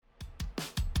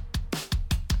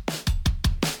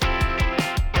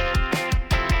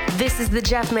This is the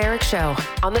Jeff Merrick Show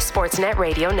on the Sportsnet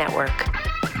Radio Network.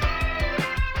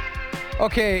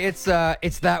 Okay, it's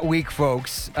that week,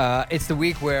 folks. It's the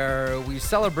week where we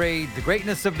celebrate the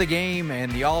greatness of the game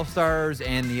and the All-Stars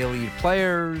and the elite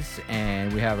players,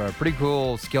 and we have a pretty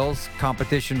cool skills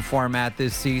competition format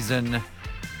this season.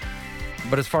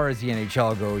 But as far as the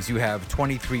NHL goes, you have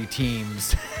 23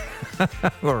 teams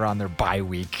who are on their bye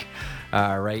week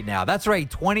right now. That's right,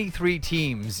 23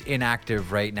 teams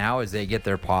inactive right now as they get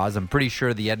their pause. I'm pretty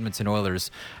sure the Edmonton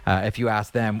Oilers, if you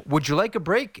ask them, would you like a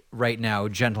break right now,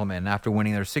 gentlemen, after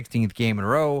winning their 16th game in a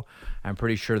row? I'm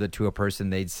pretty sure that to a person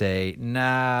they'd say,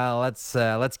 nah, let's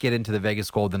get into the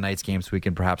Vegas Golden Knights game so we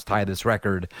can perhaps tie this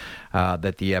record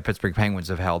that the Pittsburgh Penguins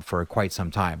have held for quite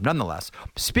some time. Nonetheless,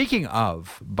 speaking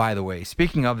of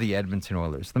the Edmonton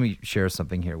Oilers, let me share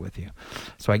something here with you.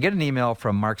 So I get an email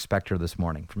from Mark Spector this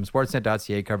morning from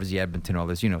Sportsnet.ca, covers the Edmonton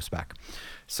Oilers. You know Spec.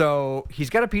 So he's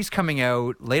got a piece coming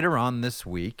out later on this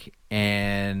week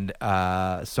and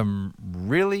some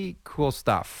really cool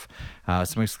stuff,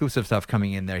 some exclusive stuff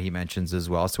coming in there he mentions as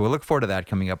well. So we'll look forward to that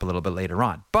coming up a little bit later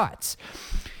on. But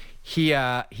he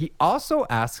also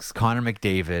asks Connor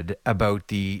McDavid about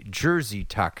the Jersey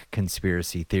Tuck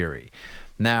conspiracy theory.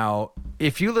 Now,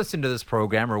 if you listen to this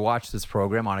program or watch this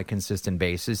program on a consistent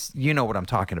basis, you know what I'm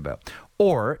talking about.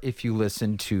 Or if you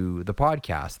listen to the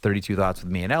podcast, 32 Thoughts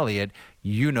with me and Elliotte,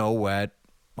 you know what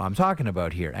I'm talking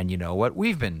about here. And you know what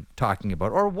we've been talking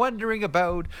about or wondering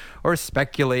about or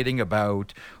speculating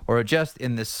about or just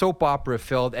in this soap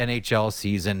opera-filled NHL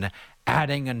season,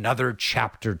 adding another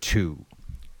chapter 2.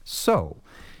 So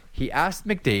he asked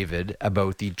McDavid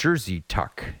about the Jersey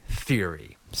Tuck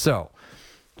theory. So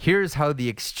here's how the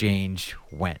exchange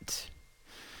went.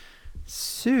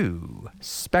 Sue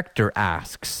Spector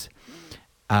asks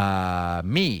about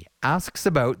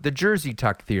the Jersey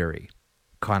Tuck theory.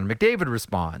 Connor McDavid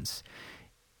responds,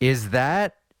 Is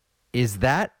that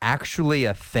actually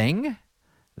a thing?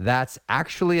 That's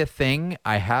actually a thing.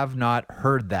 I have not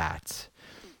heard that.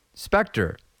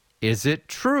 Spector, is it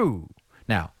true?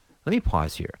 Now, let me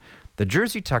pause here. The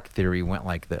Jersey Tuck theory went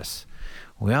like this.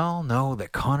 We all know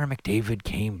that Connor McDavid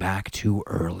came back too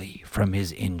early from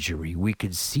his injury. We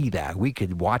could see that. We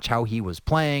could watch how he was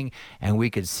playing, and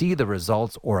we could see the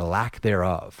results or lack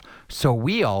thereof. So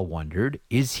we all wondered,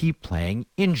 is he playing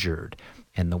injured?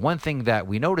 And the one thing that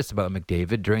we noticed about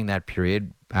McDavid during that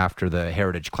period after the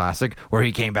Heritage Classic, where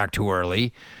he came back too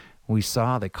early, we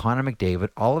saw that Connor McDavid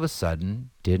all of a sudden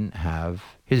didn't have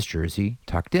his jersey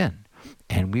tucked in.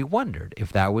 And we wondered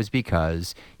if that was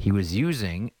because he was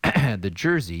using the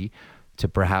jersey to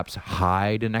perhaps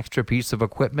hide an extra piece of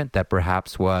equipment that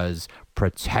perhaps was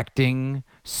protecting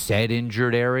said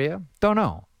injured area. Don't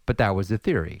know, but that was the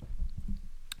theory.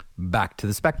 Back to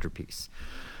the Spector piece.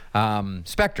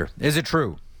 Spector, is it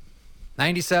true?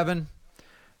 97?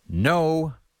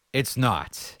 No, it's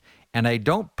not. And I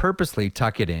don't purposely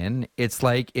tuck it in. It's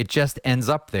like it just ends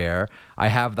up there. I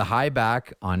have the high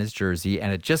back on his jersey,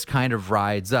 and it just kind of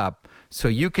rides up. So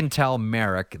you can tell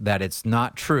Merrick that it's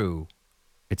not true.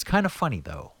 It's kind of funny,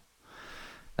 though.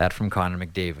 That from Connor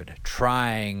McDavid,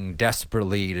 trying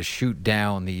desperately to shoot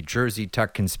down the Jersey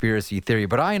Tuck conspiracy theory.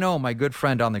 But I know my good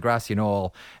friend on the grassy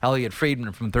knoll, Elliotte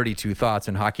Friedman from 32 Thoughts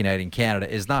and Hockey Night in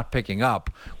Canada, is not picking up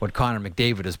what Connor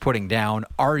McDavid is putting down.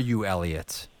 Are you,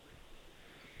 Elliotte?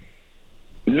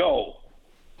 No.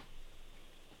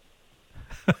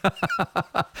 Do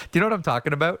you know what I'm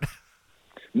talking about?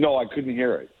 No, I couldn't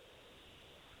hear it.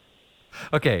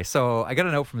 Okay, so I got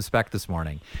a note from Spec this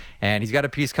morning, and he's got a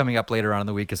piece coming up later on in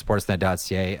the week at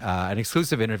Sportsnet.ca, an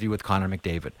exclusive interview with Connor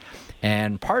McDavid.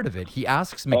 And part of it, he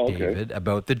asks McDavid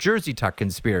about the Jersey Tuck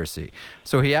conspiracy.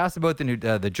 So he asked about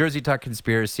the Jersey Tuck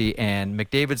conspiracy, and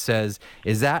McDavid says,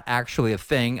 is that actually a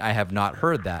thing? I have not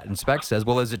heard that. And Spec says,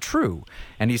 well, is it true?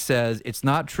 And he says, it's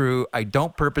not true. I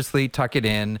don't purposely tuck it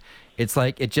in. It's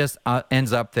like it just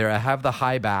ends up there. I have the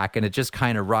high back, and it just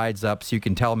kind of rides up, so you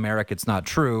can tell Merrick it's not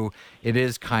true. It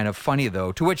is kind of funny,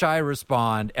 though. To which I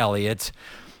respond, Elliotte,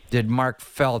 did Mark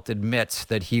Felt admit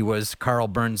that he was Carl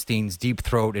Bernstein's deep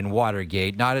throat in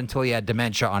Watergate? Not until he had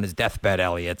dementia on his deathbed,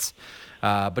 Elliotte.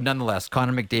 But nonetheless,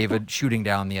 Connor McDavid shooting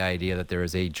down the idea that there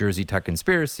is a Jersey Tuck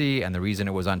conspiracy, and the reason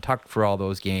it was untucked for all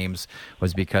those games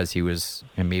was because he was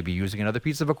maybe using another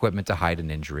piece of equipment to hide an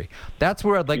injury. That's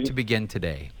where I'd like to begin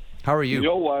today. How are you? You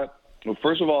know what? Well,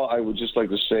 first of all, I would just like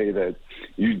to say that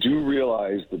you do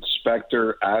realize that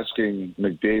Spector asking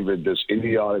McDavid this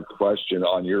idiotic question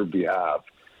on your behalf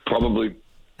probably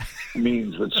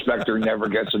means that Spector never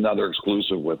gets another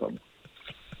exclusive with him.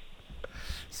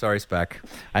 Sorry, Spec.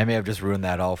 I may have just ruined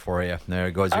that all for you. There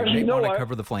it goes. You may want to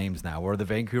cover the Flames now, or the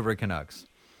Vancouver Canucks.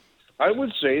 I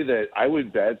would say that I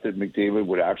would bet that McDavid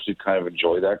would actually kind of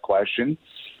enjoy that question,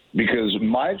 because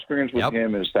my experience with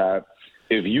him is that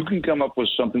if you can come up with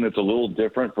something that's a little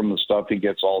different from the stuff he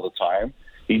gets all the time,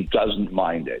 he doesn't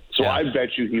mind it. So I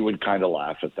bet you he would kind of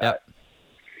laugh at that. Yep.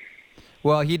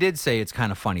 Well, he did say it's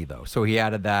kind of funny, though. So he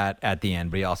added that at the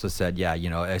end, but he also said,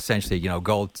 essentially,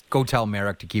 go tell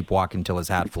Merrick to keep walking till his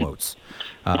hat floats.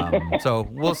 So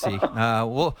we'll see.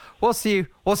 We'll see.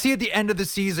 We'll see at the end of the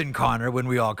season, Connor, when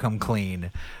we all come clean.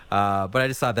 But I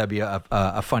just thought that'd be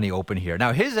a funny open here.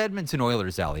 Now, his Edmonton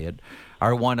Oilers, Elliotte,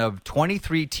 are one of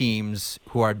 23 teams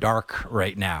who are dark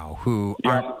right now, who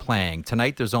aren't playing.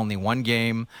 Tonight, there's only one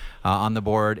game on the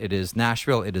board. It is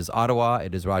Nashville. It is Ottawa.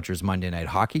 It is Rogers Monday Night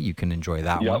Hockey. You can enjoy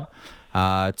that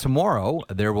one. Tomorrow,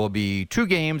 there will be 2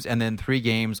 games and then 3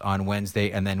 games on Wednesday,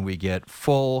 and then we get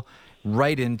full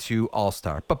right into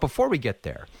All-Star. But before we get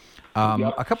there,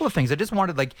 a couple of things. I just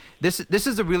wanted, this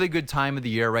is a really good time of the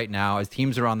year right now as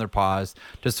teams are on their pause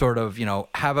to sort of,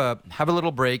 have a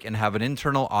little break and have an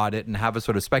internal audit and have a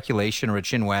sort of speculation or a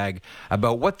chinwag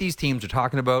about what these teams are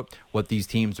talking about, what these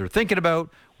teams are thinking about,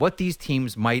 what these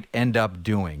teams might end up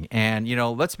doing. And,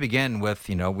 let's begin with,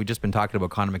 we've just been talking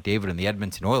about Connor McDavid and the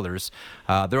Edmonton Oilers.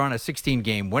 They're on a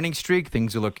 16-game winning streak.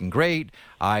 Things are looking great.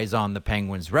 Eyes on the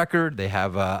Penguins record. They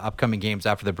have upcoming games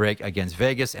after the break against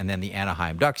Vegas and then the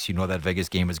Anaheim Ducks. You know that Vegas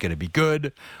game is going to be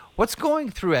good. What's going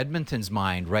through Edmonton's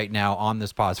mind right now on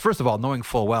this pause? First of all, knowing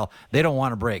full well they don't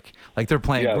want to break. They're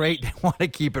playing great. They want to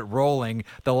keep it rolling.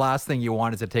 The last thing you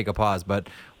want is to take a pause. But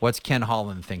what's Ken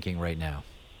Holland thinking right now?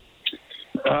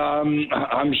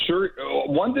 I'm sure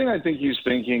one thing I think he's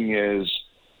thinking is,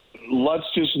 let's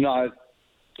just not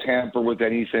tamper with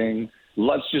anything.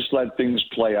 Let's just let things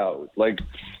play out. There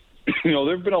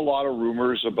have been a lot of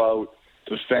rumors about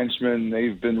defensemen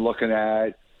they've been looking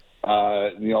at.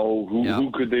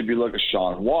 Who could they be looking at?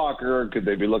 Sean Walker? Could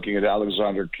they be looking at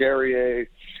Alexander Carrier?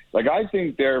 I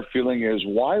think their feeling is,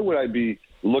 why would I be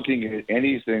looking at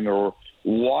anything, or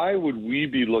why would we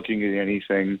be looking at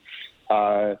anything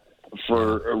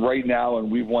for right now, and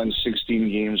we've won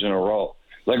 16 games in a row.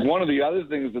 One of the other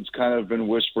things that's kind of been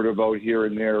whispered about here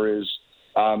and there is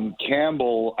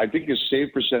Campbell, I think his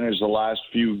save percentage the last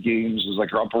few games is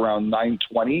up around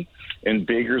 .920 in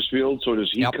Bakersfield. So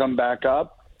does he come back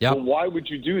up? Yep. Well, why would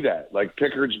you do that?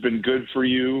 Pickard's been good for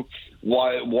you.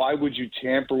 Why would you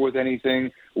tamper with anything?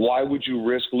 Why would you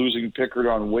risk losing Pickard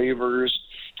on waivers?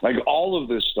 All of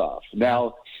this stuff.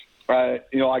 Now,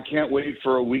 I can't wait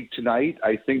for a week tonight.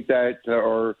 I think that,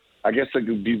 or I guess it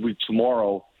could be week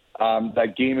tomorrow,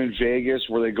 that game in Vegas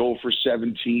where they go for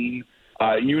 17.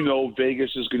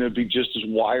 Vegas is going to be just as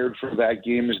wired for that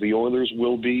game as the Oilers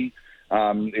will be.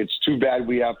 It's too bad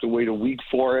we have to wait a week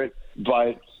for it.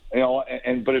 But,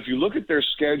 but if you look at their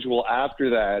schedule after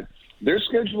that, their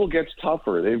schedule gets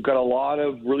tougher. They've got a lot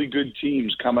of really good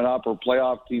teams coming up, or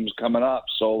playoff teams coming up.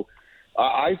 So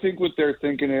I think what they're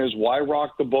thinking is, why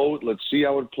rock the boat? Let's see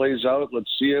how it plays out. Let's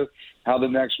see how the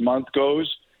next month goes.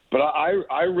 But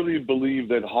I really believe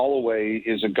that Holloway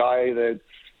is a guy that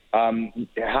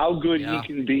how good he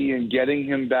can be in getting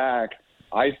him back,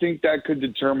 I think that could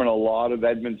determine a lot of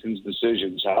Edmonton's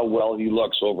decisions, how well he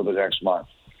looks over the next month.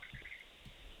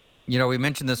 We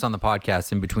mentioned this on the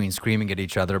podcast in between screaming at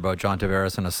each other about John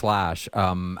Tavares and a slash,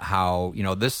 how,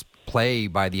 this play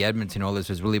by the Edmonton Oilers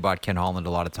has really bought Ken Holland a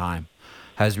lot of time.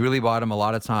 Has really bought him a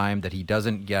lot of time, that he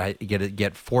doesn't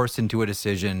get forced into a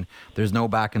decision. There's no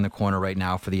back in the corner right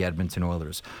now for the Edmonton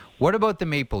Oilers. What about the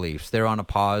Maple Leafs? They're on a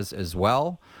pause as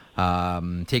well,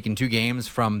 taking 2 games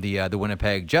from the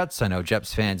Winnipeg Jets. I know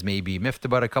Jets fans may be miffed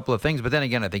about a couple of things, but then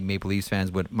again, I think Maple Leafs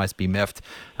fans must be miffed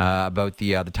about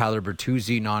the Tyler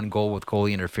Bertuzzi non-goal with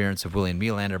goalie interference of William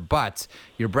Nylander. But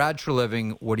you're Brad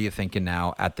Treliving. What are you thinking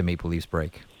now at the Maple Leafs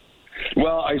break?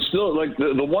 Well, I still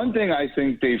the one thing I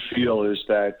think they feel is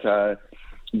that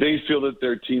they feel that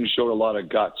their team showed a lot of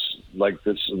guts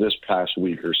this past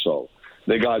week or so.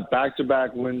 They got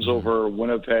back-to-back wins over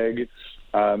Winnipeg.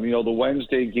 The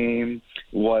Wednesday game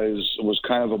was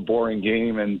kind of a boring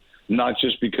game, and not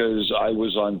just because I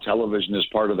was on television as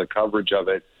part of the coverage of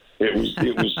it. It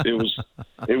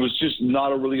was just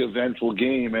not a really eventful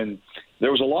game, and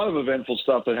there was a lot of eventful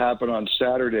stuff that happened on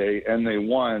Saturday, and they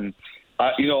won.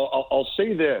 I'll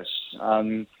say this.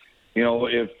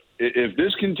 If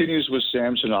this continues with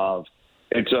Samsonov,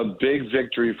 it's a big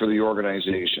victory for the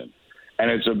organization,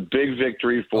 and it's a big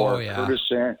victory for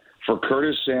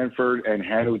Curtis Sanford and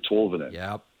Hannu Tolvanen.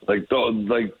 Yep.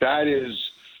 That is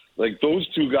those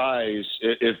two guys.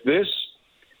 If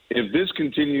this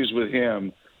continues with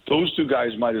him, those two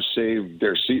guys might have saved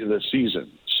the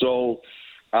season. So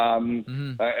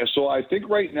So I think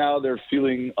right now they're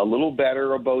feeling a little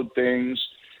better about things.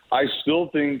 I still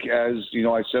think, as you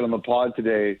know, I said on the pod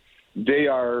today, they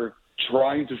are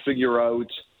trying to figure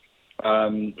out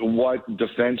what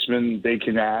defensemen they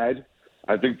can add.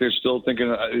 I think they're still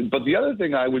thinking. But the other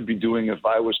thing I would be doing if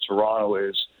I was Toronto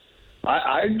is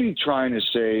I'd be trying to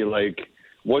say, like,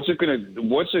 what's it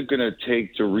gonna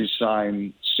take to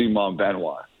re-sign Simon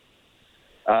Benoit?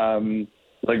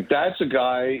 Like, that's a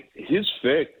guy. His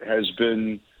fit has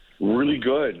been really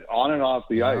good on and off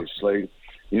the ice. Like,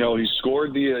 you know, he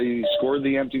scored the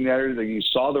empty netter. Like, you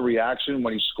saw the reaction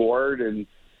when he scored, and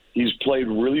he's played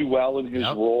really well in his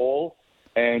role.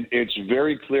 And it's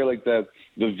very clear, like the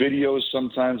videos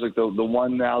sometimes, like the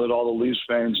one now that all the Leafs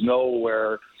fans know,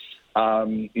 where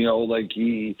you know, like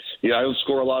I don't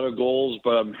score a lot of goals,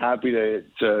 but I'm happy to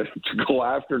go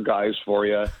after guys for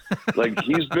you. Like,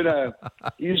 he's been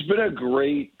a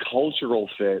great cultural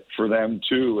fit for them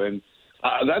too, and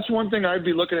that's one thing I'd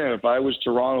be looking at if I was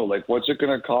Toronto. Like, what's it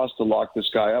going to cost to lock this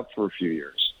guy up for a few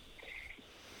years?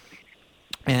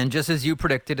 And just as you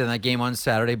predicted in that game on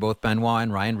Saturday, both Benoit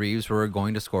and Ryan Reeves were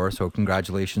going to score. So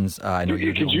congratulations! I know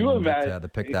you to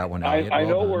pick that one. I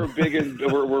know we're big in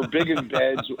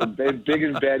bed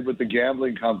with the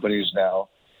gambling companies now.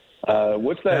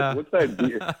 What's that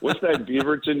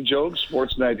Beaverton joke?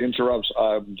 Sportsnet interrupts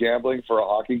gambling for a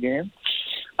hockey game.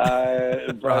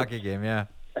 Hockey game, yeah.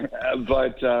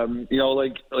 But you know,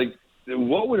 like.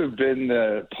 What would have been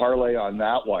the parlay on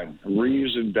that one?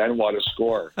 Reeves and Benoit to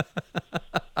score.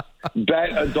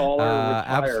 Bet $1. Retire.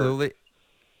 Absolutely.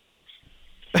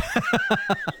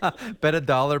 Bet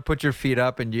 $1, put your feet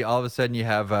up, and all of a sudden you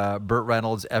have Burt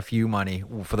Reynolds FU money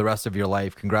for the rest of your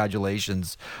life.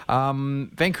 Congratulations.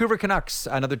 Vancouver Canucks,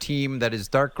 another team that is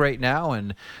dark right now.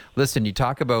 And listen, you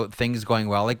talk about things going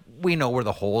well. Like, we know where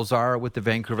the holes are with the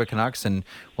Vancouver Canucks, and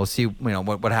we'll see, you know,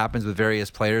 what happens with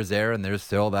various players there. And there's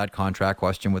still that contract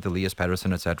question with Elias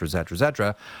Pettersson, et cetera, et cetera, et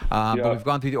cetera. But we've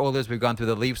gone through the Oilers, we've gone through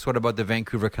the Leafs. What about the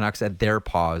Vancouver Canucks at their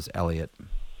pause, Elliotte?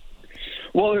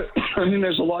 Well, I mean,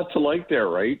 there's a lot to like there,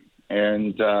 right?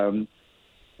 And, you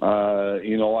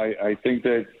know, I think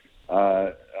that,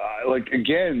 like,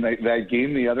 again, that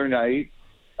game the other night,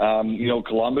 you know,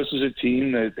 Columbus is a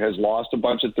team that has lost a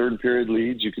bunch of third-period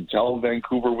leads. You could tell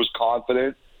Vancouver was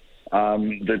confident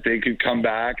that they could come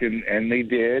back, and they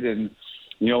did. And,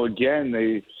 you know, again,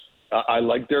 I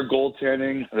like their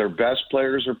goaltending. Their best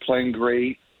players are playing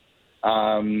great.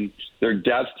 Their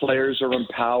depth players are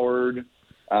empowered.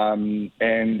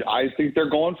 And I think they're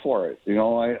going for it. You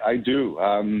know, I do.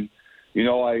 You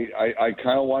know, I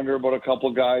kind of wonder about a couple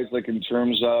of guys, like in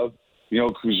terms of, you know,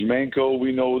 Kuzmenko,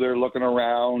 we know they're looking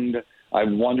around.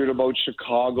 I've wondered about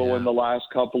Chicago in the last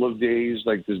couple of days.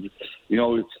 Like, you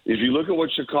know, if you look at what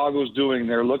Chicago's doing,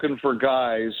 they're looking for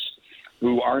guys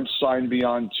who aren't signed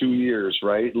beyond 2 years,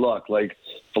 right? Look, like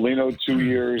Foligno 2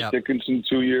 years, Dickinson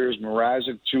 2 years,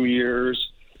 Mrazek 2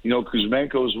 years. You know,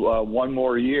 Kuzmenko's 1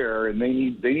 more year, and they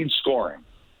need scoring.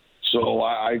 So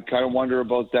I kind of wonder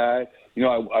about that. You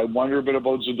know, I wonder a bit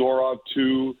about Zadorov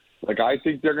too. Like, I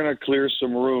think they're going to clear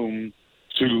some room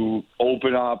to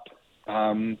open up.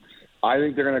 I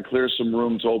think they're going to clear some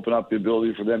room to open up the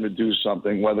ability for them to do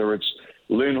something, whether it's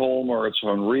Lindholm or it's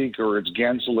Henrique or it's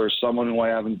Gensel or someone who I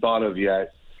haven't thought of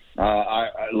yet.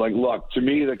 Look, to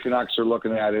me, the Canucks are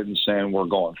looking at it and saying, we're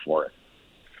going for it.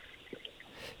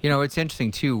 You know, it's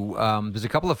interesting, too. There's a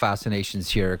couple of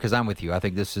fascinations here, because I'm with you. I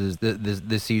think this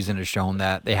season has shown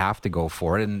that they have to go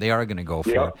for it, and they are going to go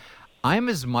for it. I'm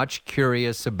as much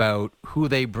curious about who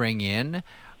they bring in,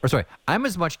 I'm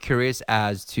as much curious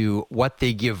as to what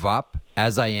they give up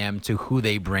as I am to who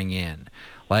they bring in.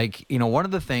 Like, you know, one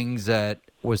of the things that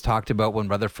was talked about when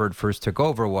Rutherford first took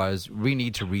over was we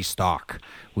need to restock.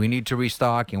 We need to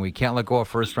restock, and we can't let go of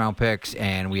first-round picks.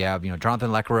 And we have, you know,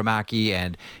 Jonathan Lekkerimäki,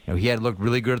 and, you know, he had looked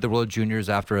really good at the World Juniors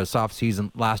after a soft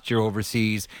season last year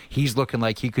overseas. He's looking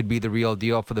like he could be the real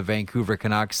deal for the Vancouver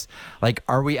Canucks. Like,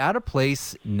 are we at a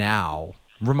place now,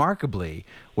 remarkably,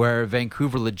 where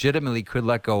Vancouver legitimately could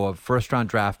let go of first-round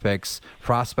draft picks,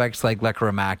 prospects like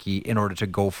Lekkerimäki, in order to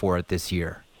go for it this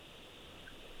year?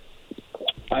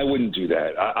 I wouldn't do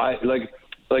that. I like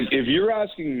if you're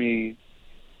asking me,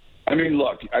 I mean,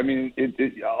 look, I mean,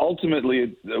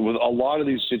 ultimately, with a lot of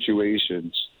these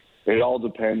situations, it all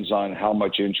depends on how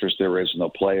much interest there is in the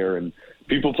player. And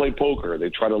people play poker; they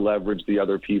try to leverage the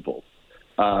other people.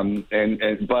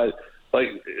 But like,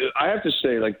 I have to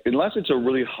say, like, unless it's a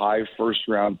really high first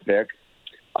round pick,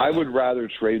 I would rather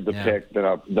trade the pick than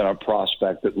a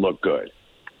prospect that looked good.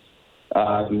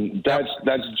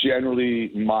 That's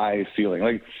generally my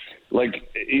feeling. Like,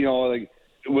 you know, like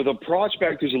with a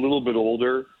prospect who's a little bit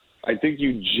older, I think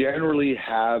you generally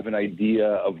have an idea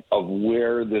of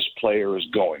where this player is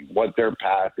going, what their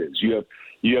path is. You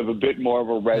have a bit more of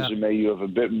a resume. You have a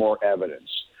bit more evidence.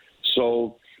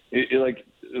 So,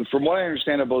 from what I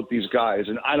understand about these guys,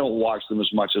 and I don't watch them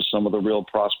as much as some of the real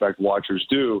prospect watchers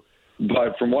do,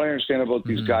 but from what I understand about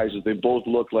these guys is they both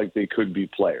look like they could be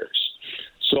players.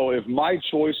 So if my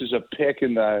choice is a pick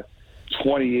in the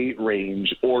 28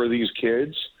 range or these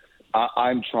kids,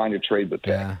 I'm trying to trade the pick.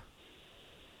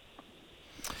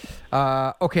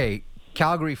 Yeah. Okay,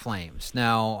 Calgary Flames.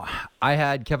 Now, I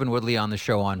had Kevin Woodley on the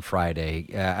show on Friday,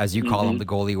 as you call him, the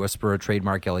goalie whisperer,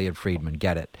 trademark Elliotte Friedman.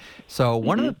 Get it? So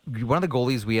one of the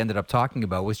goalies we ended up talking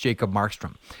about was Jacob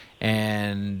Markström,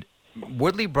 and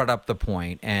Woodley brought up the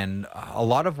point, and a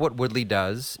lot of what Woodley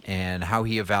does and how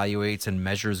he evaluates and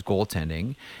measures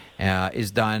goaltending is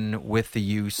done with the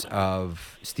use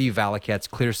of Steve Valaket's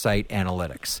ClearSight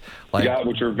analytics.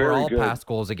 Which are very we're all good. past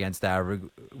goals against average,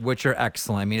 which are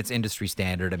excellent. I mean, it's industry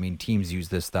standard. I mean, teams use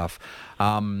this stuff.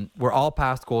 We're all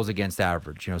past goals against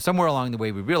average. Somewhere along the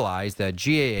way, we realized that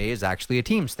GAA is actually a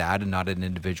team stat and not an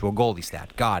individual goalie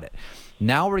stat. Got it.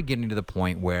 Now we're getting to the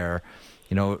point where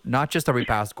not just are we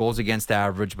past goals against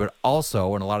average, but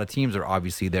also, and a lot of teams are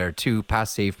obviously there too,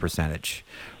 past save percentage,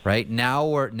 right? Now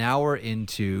we're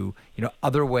into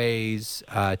other ways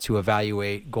to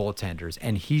evaluate goaltenders,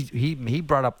 and he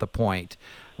brought up the point.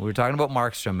 We were talking about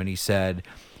Markström, and he said,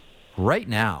 right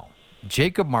now,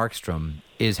 Jacob Markström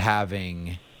is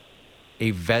having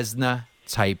a Vezina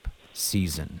type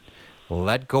season.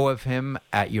 Let go of him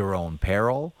at your own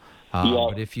peril.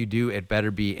 But if you do, it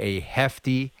better be a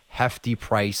hefty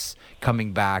price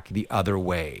coming back the other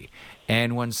way.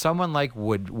 And when someone like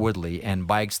Woodley, and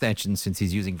by extension, since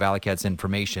he's using Valaket's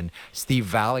information, Steve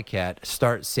Valaket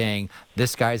starts saying,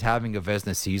 this guy's having a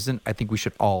Vezina season, I think we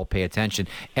should all pay attention.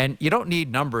 And you don't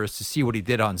need numbers to see what he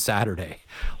did on Saturday.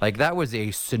 That was a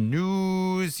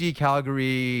snoozy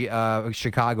Calgary,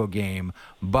 Chicago game,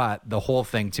 but the whole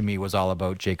thing to me was all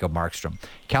about Jacob Markström.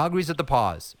 Calgary's at the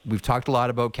pause. We've talked a lot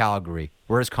about Calgary.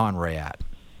 Where's Conroy at?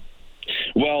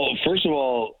 Well, first of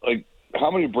all, how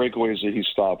many breakaways did he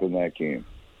stop in that game?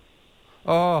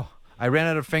 Oh, I ran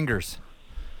out of fingers.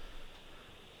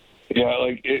 Yeah,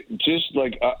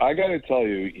 I got to tell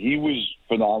you, he was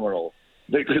phenomenal.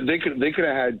 They could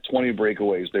have had 20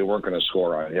 breakaways. They weren't going to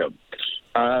score on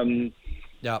him.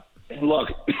 Yep. Look,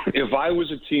 if I was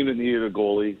a team that needed a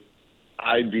goalie,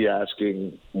 I'd be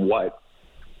asking what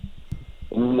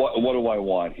do I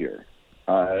want here?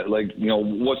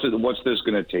 What's this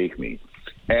going to take me?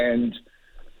 And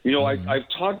I've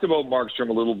talked about Markström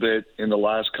a little bit in the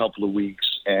last couple of weeks,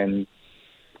 and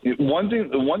one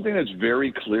thing that's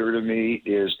very clear to me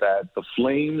is that the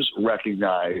Flames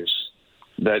recognize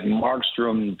that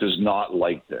Markström does not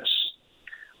like this.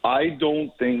 I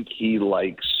don't think he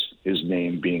likes his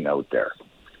name being out there.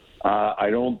 I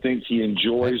don't think he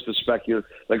enjoys the speculation.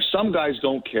 Some guys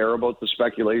don't care about the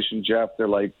speculation, Jeff. They're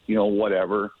like,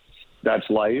 whatever. That's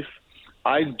life.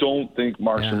 I don't think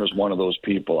Markström is one of those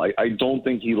people. I don't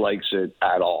think he likes it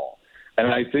at all.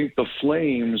 And I think the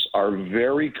Flames are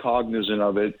very cognizant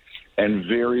of it and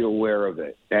very aware of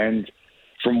it. And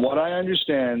from what I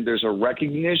understand, there's a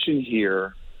recognition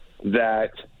here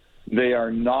that they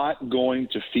are not going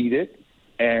to feed it,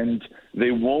 and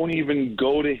they won't even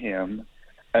go to him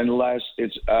unless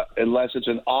it's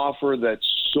an offer that's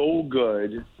so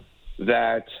good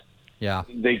that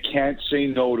they can't say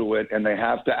no to it, and they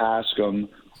have to ask him,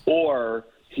 or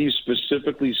he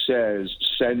specifically says,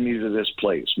 send me to this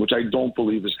place, which I don't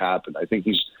believe has happened. I think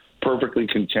he's perfectly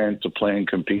content to play and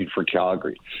compete for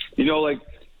Calgary.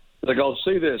 I'll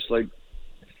say this,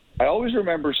 I always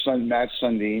remember Matt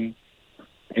Sundin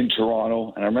in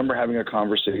Toronto, and I remember having a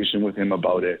conversation with him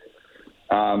about it.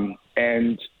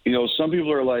 And some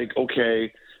people are like,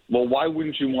 okay, well, why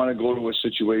wouldn't you want to go to a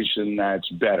situation that's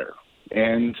better?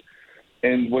 And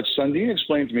what Sundin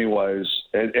explained to me was,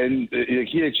 and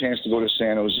he had a chance to go to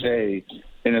San Jose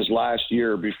in his last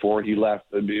year before he left,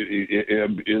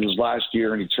 in his last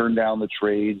year, and he turned down the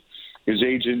trade. His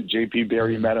agent, J.P.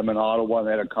 Barry, met him in Ottawa and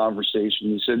had a conversation.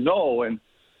 He said, no. And,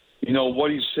 what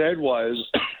he said was,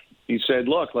 he said,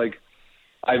 look,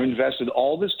 I've invested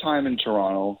all this time in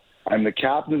Toronto. I'm the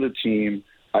captain of the team.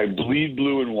 I bleed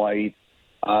blue and white.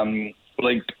 I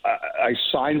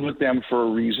signed with them for a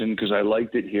reason because I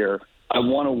liked it here. I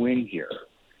want to win here.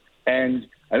 And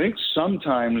I think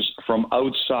sometimes from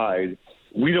outside,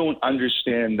 we don't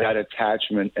understand that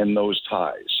attachment and those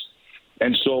ties.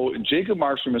 And so Jacob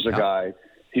Markström is a guy,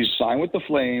 he's signed with the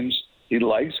Flames. He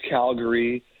likes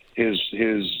Calgary. His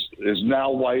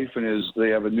now wife and they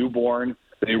have a newborn.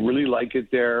 They really like it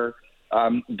there.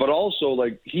 But also,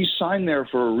 like, he signed there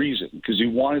for a reason because he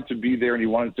wanted to be there and he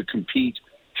wanted to compete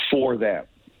for them.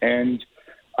 And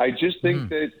I just think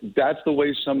that that's the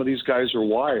way some of these guys are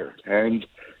wired. And,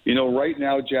 you know, right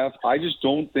now, Jeff, I just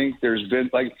don't think there's been,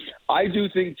 like, I do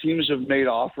think teams have made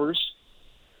offers.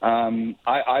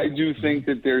 I do think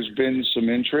that there's been some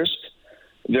interest.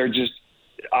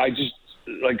 I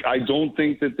don't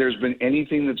think that there's been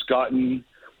anything that's gotten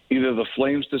either the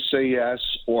Flames to say yes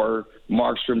or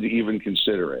Markström to even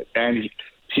consider it. And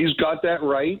he's got that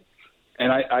right.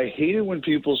 And I hate it when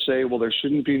people say, well, there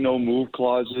shouldn't be no move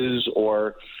clauses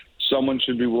or someone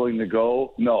should be willing to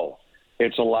go. No,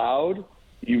 it's allowed.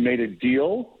 You made a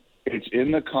deal. It's in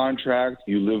the contract.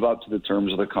 You live up to the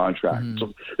terms of the contract.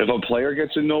 So if a player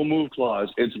gets a no-move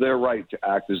clause, it's their right to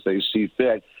act as they see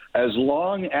fit, as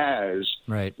long as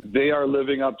they are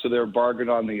living up to their bargain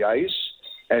on the ice,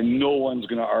 and no one's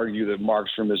going to argue that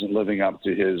Markström isn't living up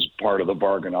to his part of the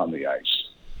bargain on the ice.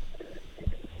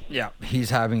 Yeah, he's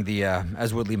having the,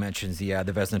 as Woodley mentions, the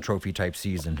Vezina Trophy type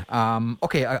season.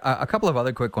 Okay, a couple of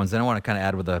other quick ones. Then I want to kind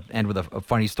of end with a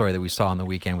funny story that we saw on the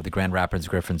weekend with the Grand Rapids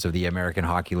Griffins of the American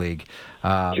Hockey League.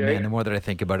 Man, the more that I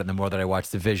think about it, and the more that I watch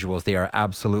the visuals, they are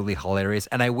absolutely hilarious.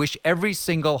 And I wish every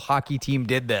single hockey team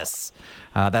did this.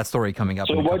 That story coming up.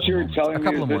 So what you're telling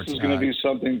me is this is going to be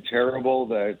something terrible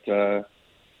that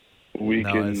we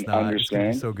can understand. It's going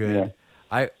to be so good.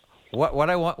 Yeah. What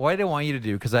I want you to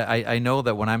do, because I know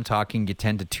that when I'm talking, you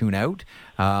tend to tune out.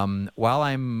 While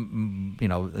I'm,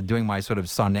 doing my sort of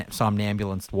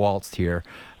somnambulance waltz here,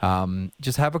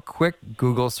 just have a quick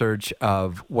Google search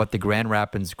of what the Grand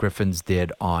Rapids Griffins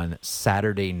did on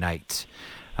Saturday night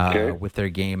with their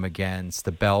game against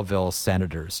the Belleville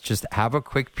Senators. Just have a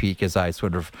quick peek as I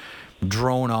sort of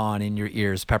drone on in your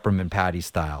ears, Peppermint Patty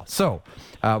style. So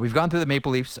we've gone through the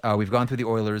Maple Leafs, we've gone through the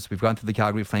Oilers, we've gone through the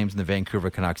Calgary Flames and the Vancouver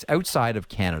Canucks. Outside of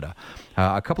Canada,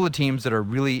 a couple of teams that are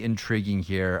really intriguing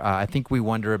here. I think we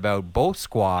wonder about both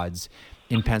squads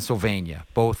in Pennsylvania,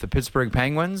 both the Pittsburgh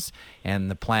Penguins, and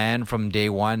the plan from day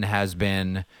one has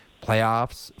been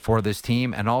playoffs for this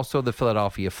team, and also the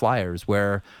Philadelphia Flyers,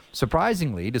 where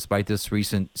surprisingly, despite this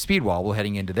recent speed wobble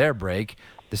heading into their break,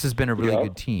 this has been a really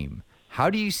good team. How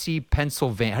do you see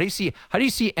Pennsylvania? How do you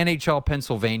see NHL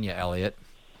Pennsylvania, Elliotte?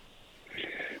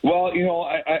 Well,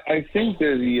 I think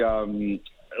that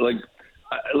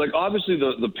obviously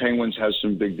the Penguins have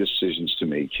some big decisions to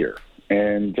make here,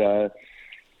 and I'll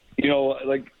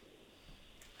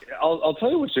tell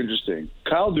you what's interesting.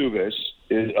 Kyle Dubas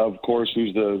is, of course,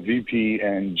 who's the VP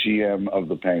and GM of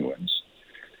the Penguins.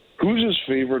 Who's his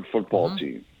favorite football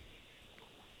team?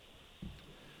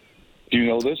 Do you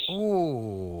know this?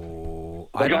 Ooh,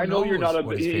 I know you're not a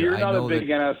big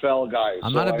NFL guy.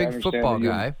 I'm not a big football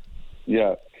guy.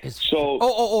 Yeah.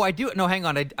 I do. No, hang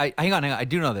on. Hang on. I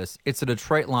do know this. It's the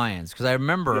Detroit Lions, because I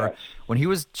remember when he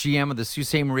was GM of the Sault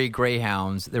Ste. Marie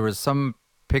Greyhounds, there was some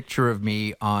picture of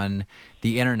me on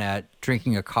the internet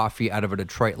drinking a coffee out of a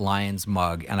Detroit Lions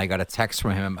mug, and I got a text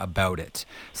from him about it,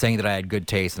 saying that I had good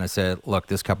taste. And I said, "Look,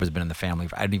 this cup has been in the family.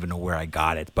 I don't even know where I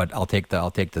got it, but I'll take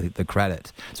the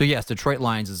credit." So yes, Detroit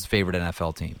Lions is his favorite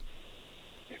NFL team.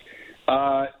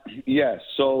 Yes,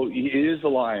 so it is the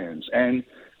Lions, and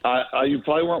you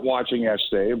probably weren't watching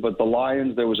yesterday, but the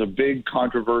Lions, there was a big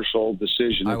controversial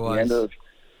decision at the end of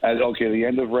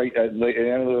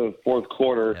the fourth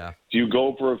quarter. Yeah. Do you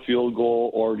go for a field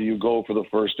goal or do you go for the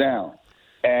first down?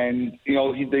 And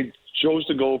they chose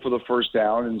to go for the first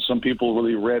down, and some people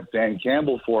really ripped Dan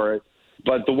Campbell for it.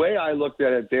 But the way I looked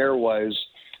at it there was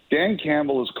Dan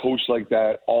Campbell has coached like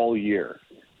that all year.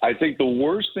 I think the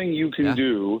worst thing you can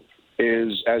do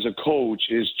is, as a coach,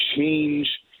 is change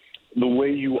the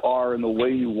way you are and the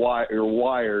way you're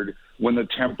wired when the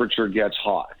temperature gets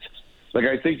hot. Like,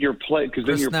 I think because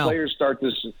then your players start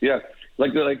to,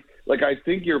 I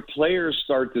think your players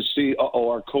start to see,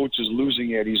 our coach is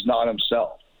losing it. He's not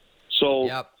himself. So,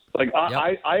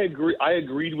 I agree. I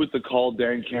agreed with the call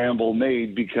Dan Campbell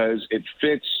made because it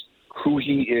fits who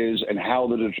he is and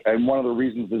and one of the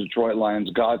reasons the Detroit Lions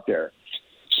got there.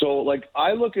 So,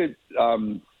 I look at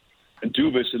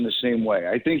Dubas in the same way.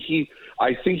 I think he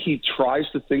tries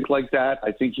to think like that.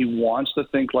 I think he wants to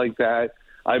think like that.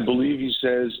 I believe he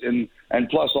says, and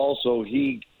plus also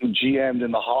he GM'd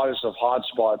in the hottest of hot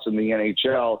spots in the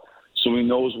NHL, so he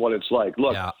knows what it's like.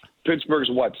 Look, Pittsburgh's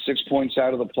 6 points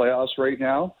out of the playoffs right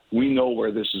now? We know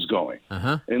where this is going.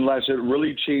 Unless it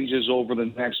really changes over the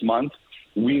next month,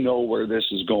 we know where this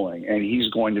is going, and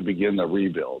he's going to begin the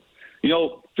rebuild.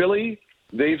 Philly,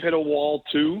 they've hit a wall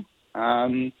too.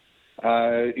 They've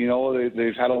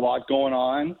had a lot going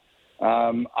on.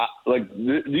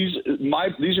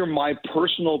 These are my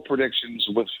personal predictions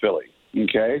with Philly.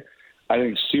 Okay, I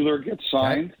think Sealer gets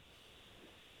signed. Okay.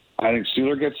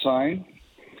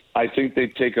 I think they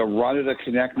take a run at a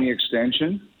Konechny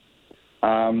extension.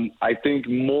 I think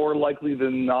more likely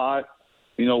than not,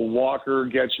 Walker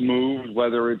gets moved,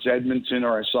 whether it's Edmonton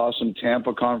or I saw some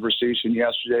Tampa conversation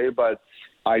yesterday, but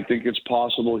I think it's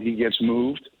possible he gets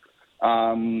moved.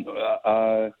 And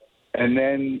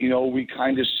then, we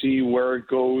kind of see where it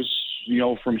goes,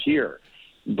 from here.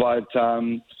 But,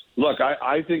 look,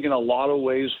 I think in a lot of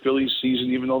ways, Philly's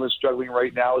season, even though they're struggling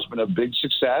right now, has been a big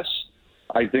success.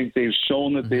 I think they've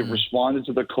shown that they've responded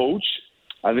to the coach.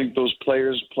 I think those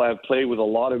players have played with a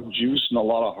lot of juice and a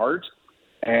lot of heart.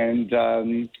 And,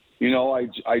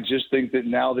 I just think that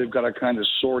now they've got to kind of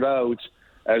sort out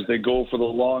as they go for the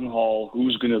long haul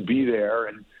who's going to be there.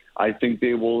 And I think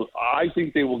they will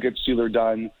get Sealer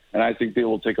done, and I think they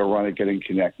will take a run at getting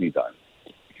Konechny done.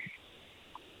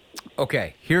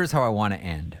 Okay, here's how I want to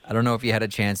end. I don't know if you had a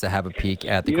chance to have a peek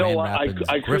at the Grand Rapids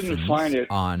I Griffins couldn't find it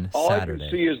on All Saturday. I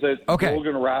can see is that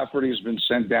Logan Rafferty's been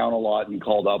sent down a lot and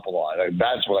called up a lot.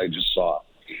 That's what I just saw.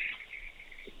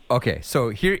 Okay, so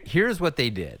here's what they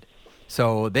did.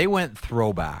 So they went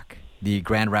throwback, the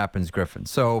Grand Rapids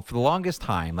Griffins. So for the longest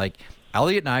time, like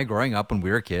Elliotte and I growing up when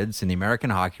we were kids in the American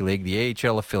Hockey League, the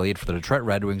AHL affiliate for the Detroit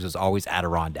Red Wings was always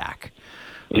Adirondack.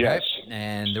 Okay? Yes.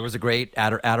 And there was a great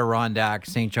Adirondack,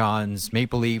 St. John's,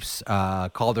 Maple Leafs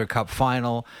Calder Cup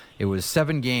final. It was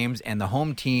 7 games, and the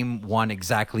home team won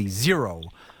exactly 0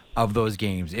 of those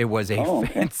games. It was a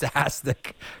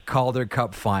fantastic Calder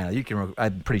Cup final.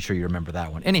 I'm pretty sure you remember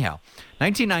that one. Anyhow,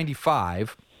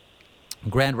 1995,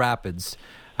 Grand Rapids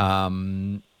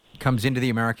comes into the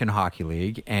American Hockey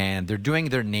League, and they're doing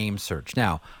their name search.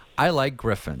 Now, I like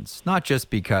Griffins, not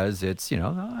just because it's, it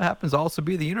happens to also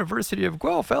be the University of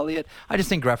Guelph, Elliotte. I just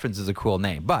think Griffins is a cool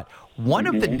name. But one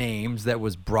of the names that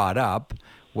was brought up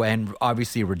when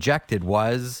obviously rejected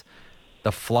was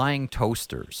the Flying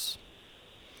Toasters.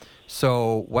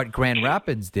 So what Grand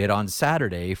Rapids did on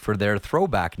Saturday for their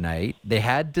throwback night, they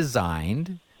had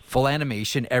designed full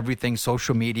animation, everything,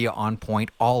 social media on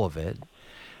point, all of it.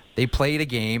 They played a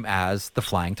game as the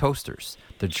Flying Toasters.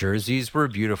 The jerseys were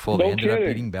beautiful. They ended up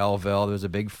beating Belleville. There was a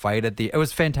big fight it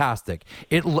was fantastic.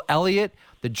 Elliotte,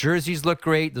 the jerseys looked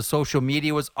great. The social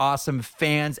media was awesome.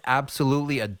 Fans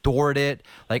absolutely adored it.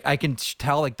 Like I can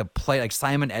tell, like the play, like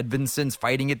Simon Edvinson's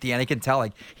fighting at the end. I can tell,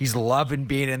 like he's loving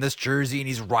being in this jersey and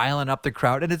he's riling up the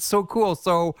crowd, and it's so cool.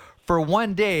 So for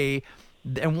one day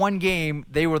and one game,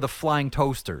 they were the Flying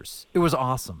Toasters. It was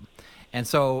awesome. And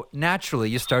so naturally,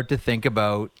 you start to think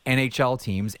about NHL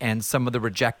teams and some of the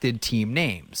rejected team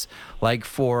names. Like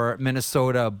for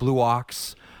Minnesota, Blue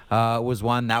Ox was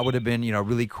one. That would have been,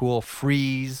 really cool.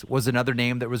 Freeze was another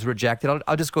name that was rejected.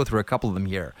 I'll just go through a couple of them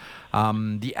here.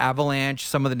 The Avalanche,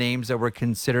 some of the names that were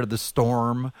considered. The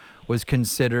Storm was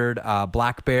considered.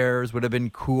 Black Bears would have been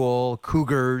cool.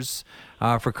 Cougars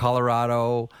for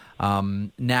Colorado.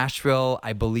 Nashville,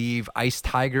 I believe Ice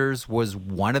Tigers was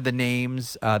one of the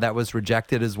names that was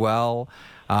rejected as well.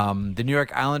 The New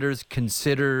York Islanders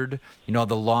considered, the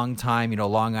long-time,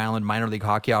 Long Island minor league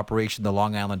hockey operation, the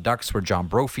Long Island Ducks, where John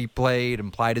Brophy played,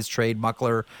 implied his trade.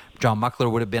 John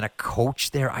Muckler would have been a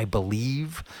coach there, I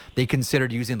believe. They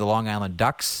considered using the Long Island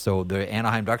Ducks, so the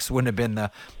Anaheim Ducks wouldn't have been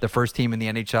the first team in the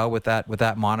NHL with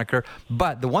that moniker.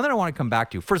 But the one that I want to come back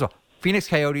to, first of all, Phoenix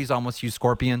Coyotes almost used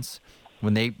Scorpions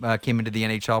when they came into the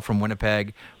NHL from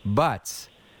Winnipeg. But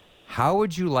how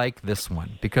would you like this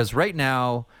one? Because right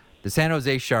now, the San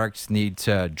Jose Sharks need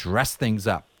to dress things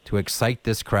up to excite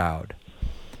this crowd.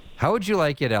 How would you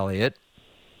like it, Elliotte,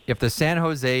 if the San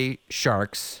Jose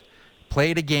Sharks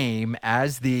played a game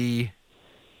as the,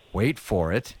 wait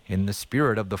for it, in the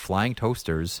spirit of the Flying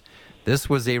Toasters, this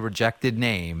was a rejected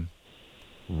name,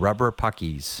 Rubber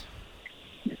Puckies?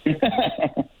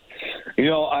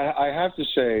 I have to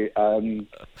say,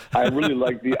 I really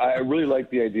like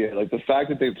the idea. Like the fact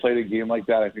that they played a game like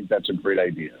that, I think that's a great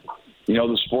idea.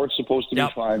 The sport's supposed to be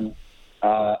fun.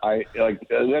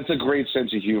 That's a great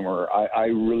sense of humor. I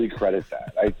really credit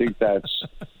that. I think that's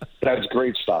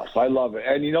great stuff. I love it.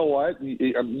 And you know what?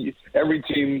 Every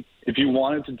team, if you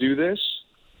wanted to do this,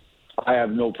 I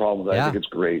have no problem with that. I think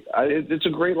it's great. It's a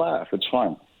great laugh. It's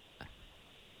fun.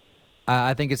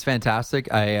 I think it's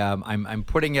fantastic. I'm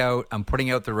putting out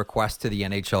the request to the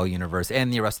NHL universe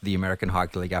and the rest of the American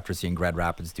Hockey League after seeing Grand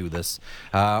Rapids do this,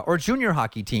 or junior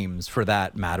hockey teams for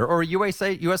that matter, or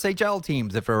USHL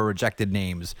teams if there are rejected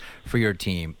names for your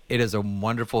team. It is a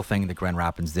wonderful thing that Grand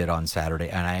Rapids did on Saturday,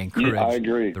 and I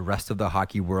encourage the rest of the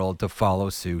hockey world to follow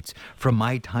suit. From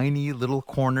my tiny little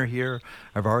corner here,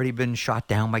 I've already been shot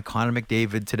down by Connor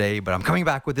McDavid today, but I'm coming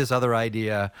back with this other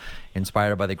idea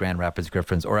inspired by the Grand Rapids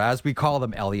Griffins, or as we call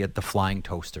them, Elliotte, the Flying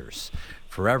Toasters.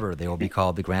 Forever, they will be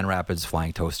called the Grand Rapids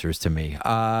Flying Toasters to me.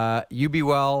 You be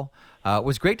well. It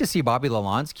was great to see Bobby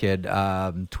Lalonde's kid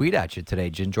tweet at you today.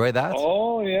 Did you enjoy that?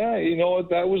 Oh, yeah. You know what?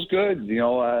 That was good.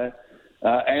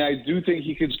 And I do think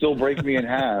he could still break me in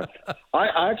half.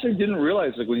 I actually didn't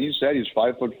realize, like, when he said he's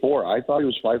 5'4", I thought he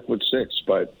was 5'6",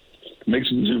 but it makes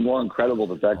it even more incredible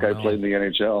that guy played in the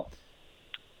NHL.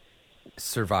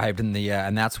 Survived in the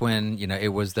and that's when it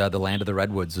was the land of the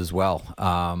redwoods as well,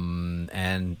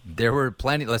 and there were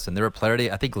plenty. Listen, there were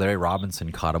plenty. I think Larry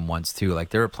Robinson caught him once too. Like,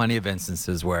 there were plenty of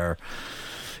instances where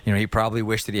he probably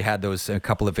wished that he had those a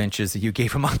couple of inches that you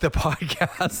gave him on the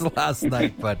podcast last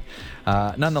night. But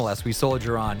nonetheless, we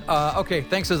soldier on. Okay,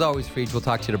 thanks as always, Fried. We'll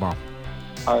talk to you tomorrow.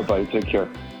 All right, buddy. Take care.